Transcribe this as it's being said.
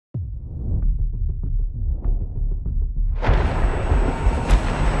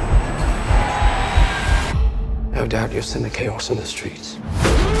No doubt you've seen the chaos in the streets.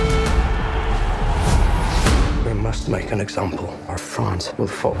 We must make an example, or France will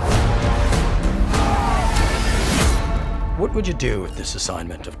fall. What would you do if this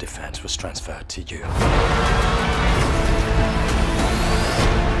assignment of defense was transferred to you?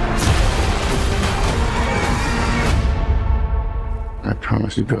 I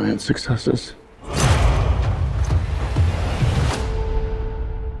promise you brilliant successes.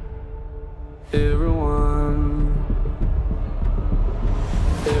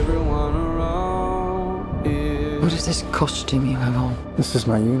 Everyone around here. What is this costume you have on? This is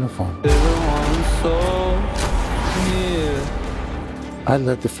my uniform. Everyone's so near. I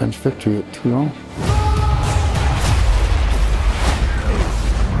led the French victory at Toulon.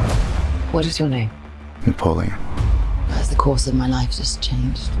 What is your name? Napoleon. As the course of my life just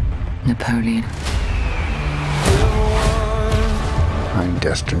changed. Napoleon. I'm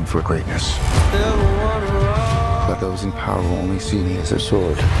destined for greatness. But those in power will only see me as a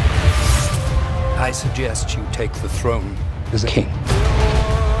sword. I suggest you take the throne as a king.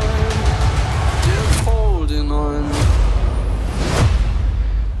 Holding on.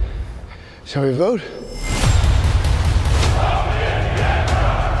 Shall we vote?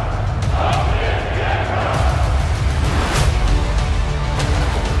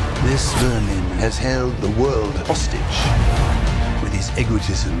 This vermin has held the world hostage with his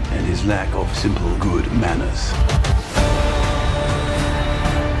egotism and his lack of simple good manners.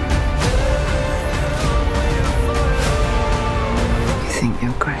 You think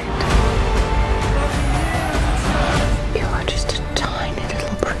you're great. You are just a tiny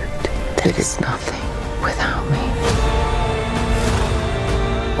little brute. There's nothing without me.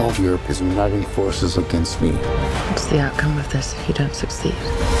 All of Europe is uniting forces against me. What's the outcome of this if you don't succeed?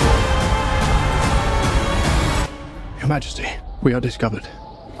 Your Majesty, we are discovered.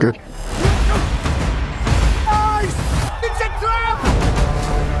 Good. It's a trap!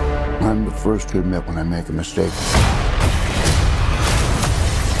 I'm the first to admit when I make a mistake.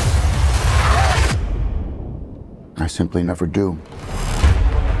 I simply never do.